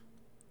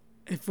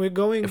 if we're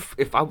going,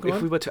 if Go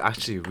on. we were to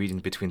actually read in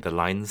between the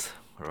lines,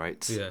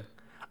 right? yeah.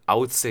 I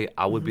would say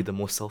I would be Mhm. the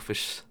more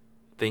selfish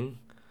thing,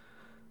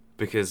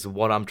 because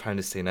what I'm trying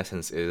to say in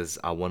essence is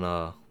I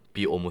wanna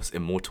be almost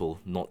immortal,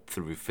 not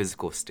through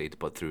physical state,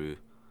 but through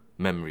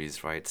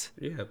memories, right?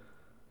 Yeah.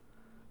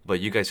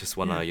 But you guys just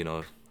wanna,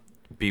 Yeah.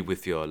 be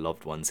with your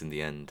loved ones in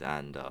the end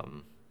and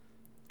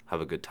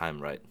have a good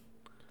time, right?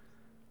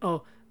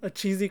 oh, a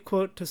cheesy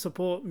quote to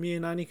support me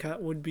and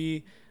Anikat would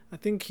be, I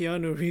think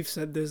Keanu Reeves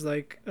said this.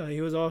 Like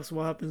he was asked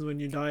what happens when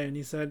you die, and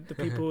he said the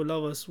people who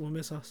love us will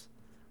miss us.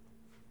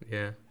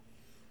 Yeah.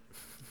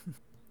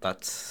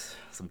 That's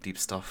some deep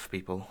stuff,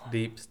 people.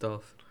 Deep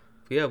stuff.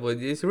 Yeah, but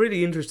it's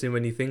really interesting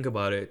when you think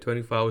about it.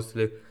 24 hours to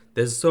live.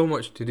 There's so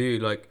much to do.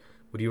 Like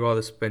would you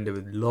rather spend it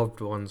with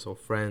loved ones or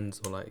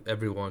friends or like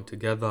everyone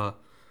together?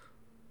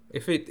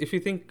 If you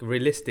think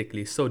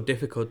realistically, it's so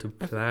difficult to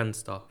plan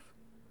stuff.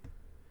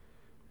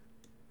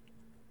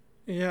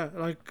 Yeah,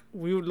 like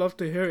we would love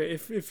to hear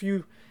it. If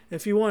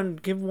you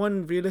want, give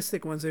one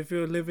realistic one. So if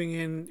you're living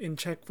in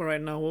Czech for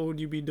right now, what would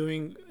you be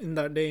doing in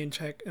that day in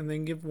Czech? And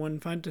then give one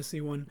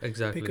fantasy one. Pick a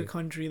Exactly.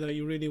 country that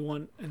you really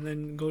want, and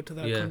then go to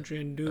that Yeah. country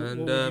and do. And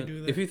What would you do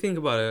there? if you think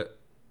about it,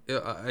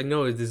 I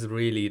know this is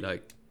really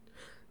like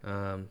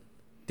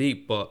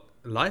deep, but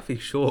life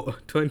is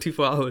short.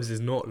 24 hours is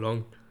not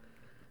long.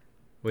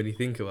 When you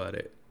think about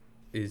it,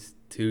 it's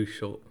too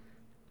short.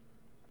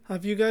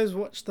 Have you guys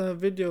watched the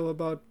video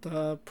about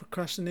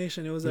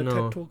procrastination? It was a No.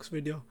 TED Talks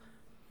video.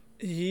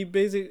 He's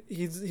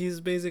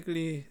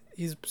basically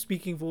he's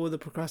speaking for all the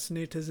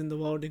procrastinators in the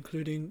world,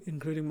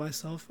 including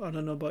myself. I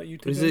don't know about you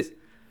two guys.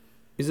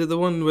 Is it the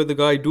one where the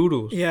guy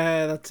doodles?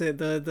 Yeah, that's it.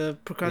 The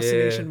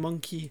procrastination Yeah.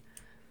 monkey.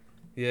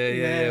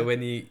 Yeah.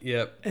 When he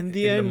In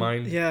the in end, the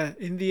mind.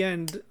 in the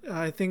end,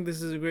 I think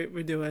this is a great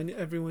video and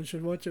everyone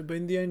should watch it. But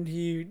in the end,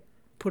 he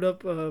put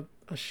up a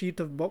sheet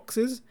of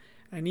boxes,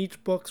 and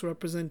each box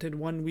represented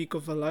 1 week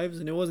of our lives,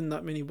 and it wasn't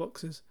that many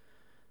boxes,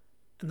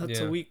 and that's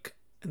Yeah. a week,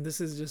 and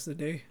this is just a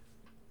day.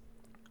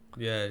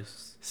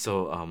 Yes.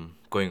 So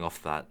going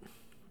off that,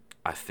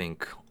 I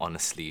think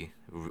honestly,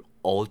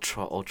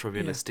 ultra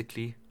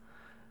realistically,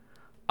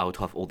 I would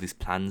have all these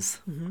plans,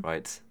 Mm-hmm.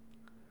 right?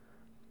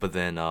 But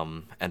then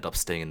end up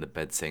staying in the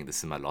bed saying this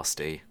is my last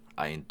day.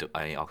 I ain't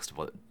asked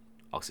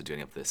to do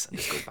any of this and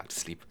just go back to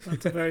sleep.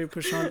 That's a very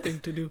Prashant thing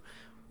to do.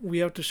 We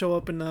have to show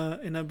up in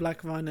a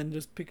black van and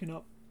just pick it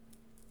up.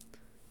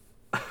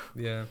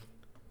 Yeah.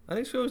 And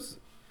it shows,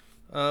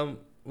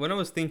 when I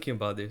was thinking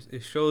about this,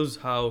 it shows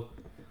how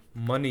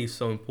money is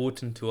so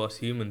important to us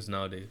humans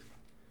nowadays.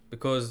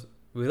 Because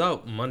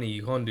without money,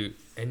 you can't do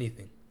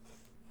anything.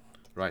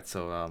 Right.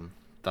 So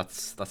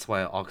that's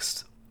why I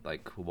asked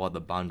like what are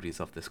the boundaries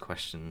of this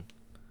question.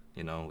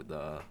 You know,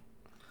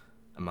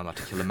 am I allowed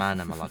to kill a man?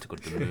 Am I allowed to go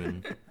to the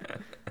moon?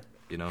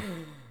 You know.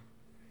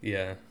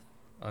 Yeah.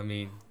 I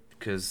mean,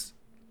 Because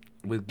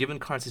with given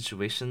current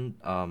situation,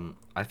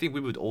 I think we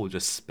would all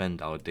just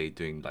spend our day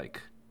doing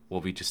like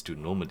what we just do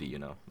normally, you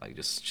know, like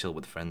just chill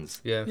with friends.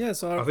 yeah. Yeah,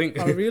 so I think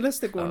our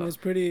realistic one Uh, was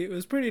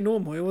pretty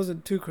normal. It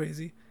wasn't too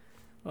crazy.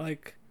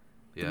 Like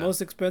Yeah. the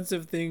most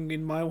expensive thing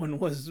in my one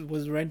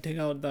was renting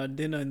out that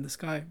dinner in the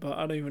sky, but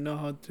I don't even know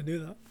how to do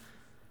that.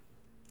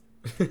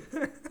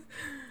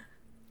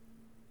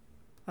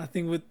 I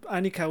think with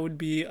Anika would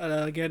be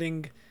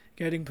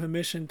getting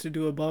permission to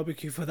do a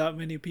barbecue for that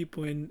many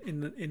people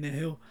in a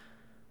hill.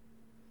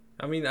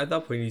 I mean, at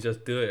that point, you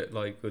just do it,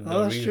 like, with Oh,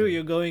 no that's reason. true.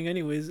 You're going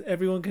anyways.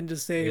 Everyone can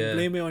just say Yeah.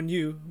 blame it on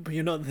you, but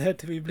you're not there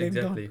to be blamed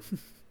Exactly.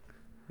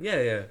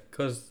 Yeah,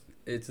 because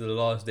it's the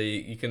last day.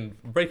 You can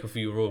break a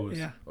few rules,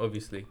 Yeah.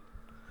 obviously.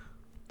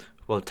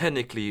 Well,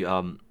 technically,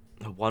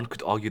 one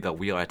could argue that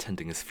we are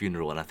attending his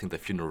funeral, and I think the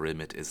funeral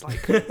limit is like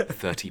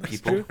 30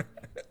 That's people.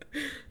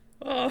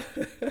 true.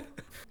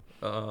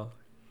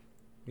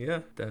 Yeah,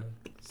 damn.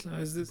 So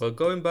is this? But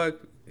going back,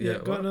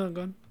 Go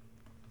on.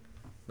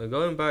 Now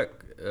going back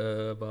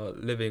about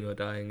living or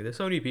dying, there's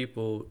so many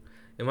people.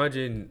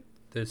 Imagine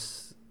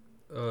this,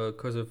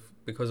 because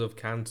of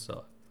cancer.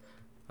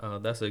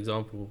 That's an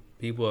example.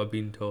 People are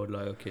being told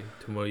like, okay,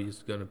 tomorrow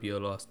is gonna be your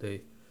last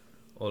day,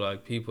 or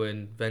like people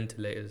in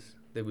ventilators,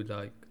 they would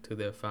like to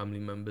their family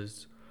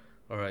members,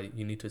 all right,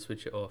 you need to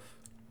switch it off.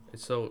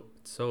 It's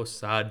so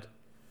sad.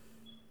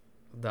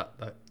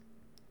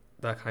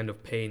 That kind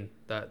of pain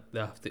that they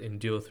have to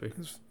endure through.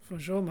 It's for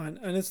sure, man.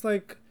 And it's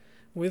like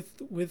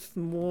with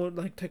more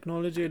like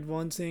technology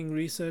advancing,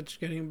 research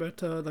getting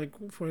better, like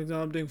for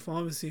example doing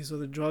pharmacy, so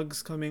the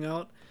drugs coming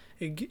out,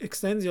 it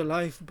extends your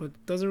life but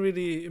doesn't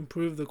really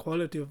improve the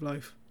quality of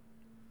life.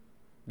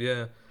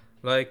 Yeah,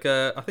 like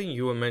I think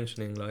you were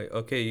mentioning like,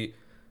 okay,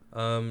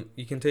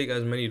 you can take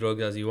as many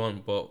drugs as you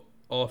want, but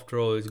after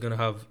all, it's gonna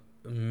have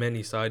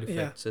many side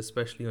effects,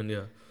 especially on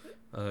your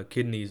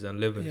kidneys and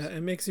livers. Yeah,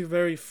 it makes you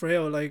very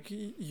frail. Like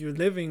you're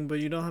living but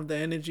you don't have the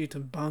energy to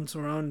bounce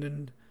around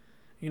and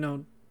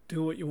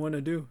do what you want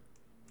to do.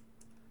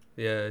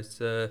 Yeah, it's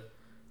a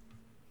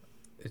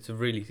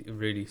really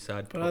really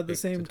sad. But at the topic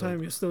same to talk.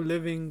 time, you're still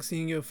living,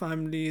 seeing your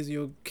families,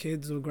 your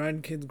kids or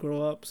grandkids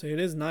grow up. So it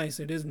is nice,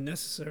 it is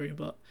necessary,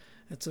 but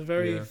it's a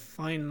very Yeah.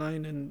 fine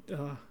line, and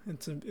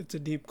it's a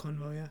deep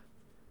convo. Yeah.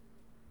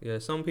 Yeah,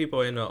 some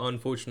people are in an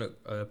unfortunate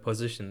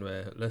position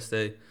where, let's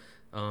say,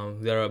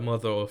 they're a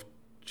mother of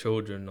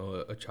children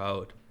or a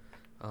child.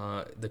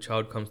 The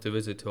child comes to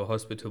visit to a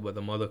hospital, but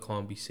the mother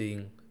can't be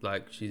seen,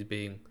 like she's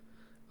being,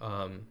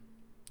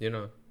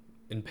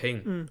 in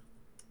pain. Mm.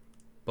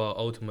 But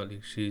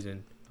ultimately, she's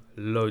in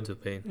loads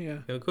of pain. Yeah.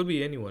 It could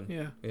be anyone.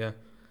 Yeah. Yeah.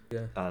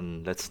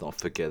 And let's not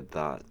forget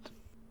that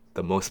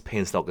the most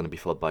pain is not going to be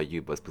felt by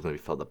you, but it's going to be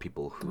felt by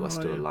people who Oh, are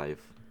still yeah.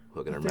 alive, who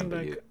are going I to think,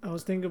 remember like, you. I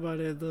was thinking about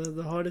it.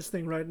 The hardest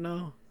thing right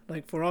now,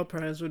 like for our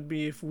parents, would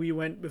be if we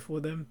went before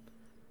them,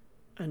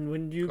 and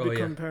when you Oh,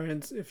 become yeah.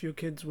 parents, if your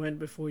kids went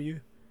before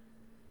you.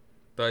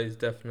 That is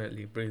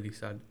definitely really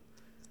sad.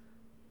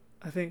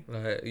 I think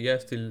Like you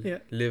have to Yeah.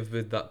 live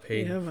with that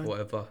pain Yeah, man.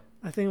 forever.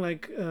 I think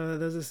like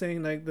there's a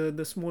saying like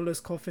the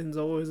smallest coffins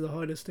are always the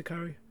hardest to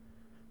carry.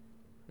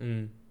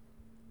 Mm.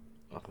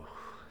 Oh,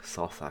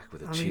 Southak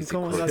with a I mean, cheesy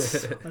come on, quote.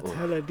 that's Oh,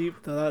 hella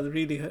deep. That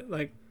really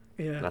like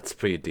yeah. that's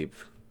pretty deep.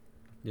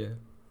 Yeah.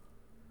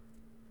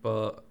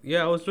 But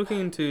yeah, I was looking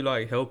into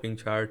like helping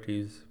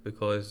charities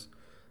because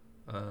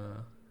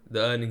the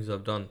earnings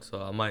I've done, so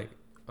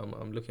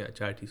I'm looking at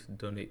charities to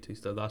donate to.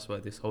 So that's why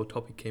this whole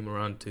topic came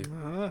around to.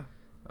 Ah,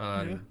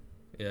 And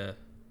yeah.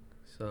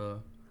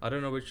 So I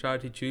don't know which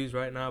charity to choose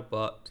right now,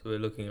 but we're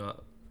looking at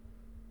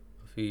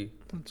a few.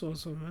 that's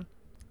awesome, man.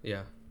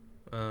 Yeah.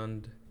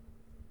 And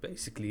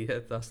basically, yeah,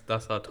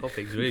 that's our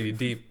topic. It's really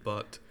deep,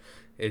 but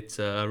it's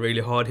a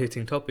really hard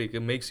hitting topic. It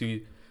makes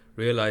you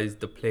realize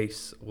the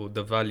place or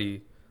the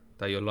value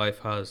that your life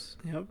has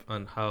Yep,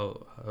 and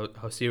how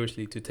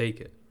seriously to take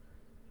it.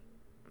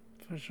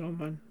 for sure,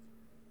 man.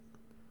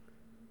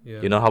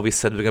 Yeah. You know how we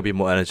said we're gonna be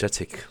more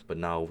energetic, but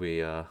now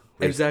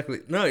Exactly.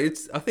 No,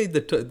 it's I think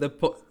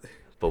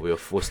but we were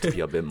forced to be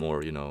a bit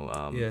more,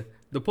 yeah,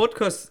 the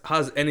podcast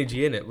has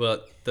energy in it,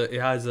 but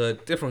it has a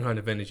different kind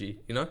of energy,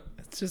 you know.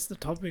 It's just the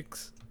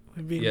topics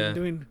we've been Yeah.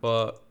 doing.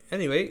 But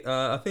anyway,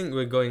 I think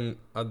we're going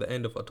at the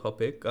end of our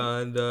topic,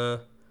 and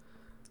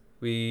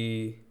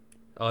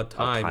our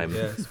time,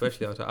 yeah,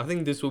 especially our time. I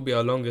think this will be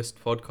our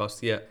longest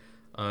podcast yet.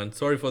 And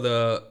sorry for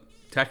the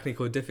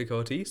technical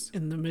difficulties.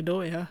 In the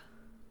middle, yeah.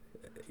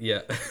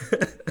 Yeah.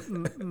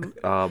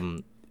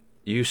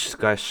 You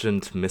guys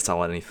shouldn't miss out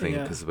on anything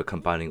Yeah. because we're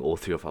combining all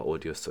three of our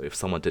audio. So if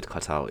someone did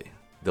cut out,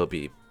 they'll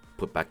be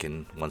put back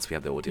in once we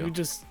have the audio.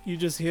 You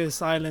just hear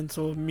silence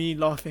or me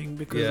laughing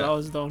because Yeah. I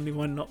was the only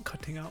one not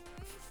cutting out.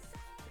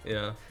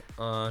 Yeah.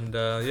 And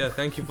yeah,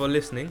 thank you for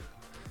listening.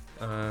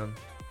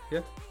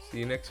 Yeah, see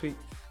you next week.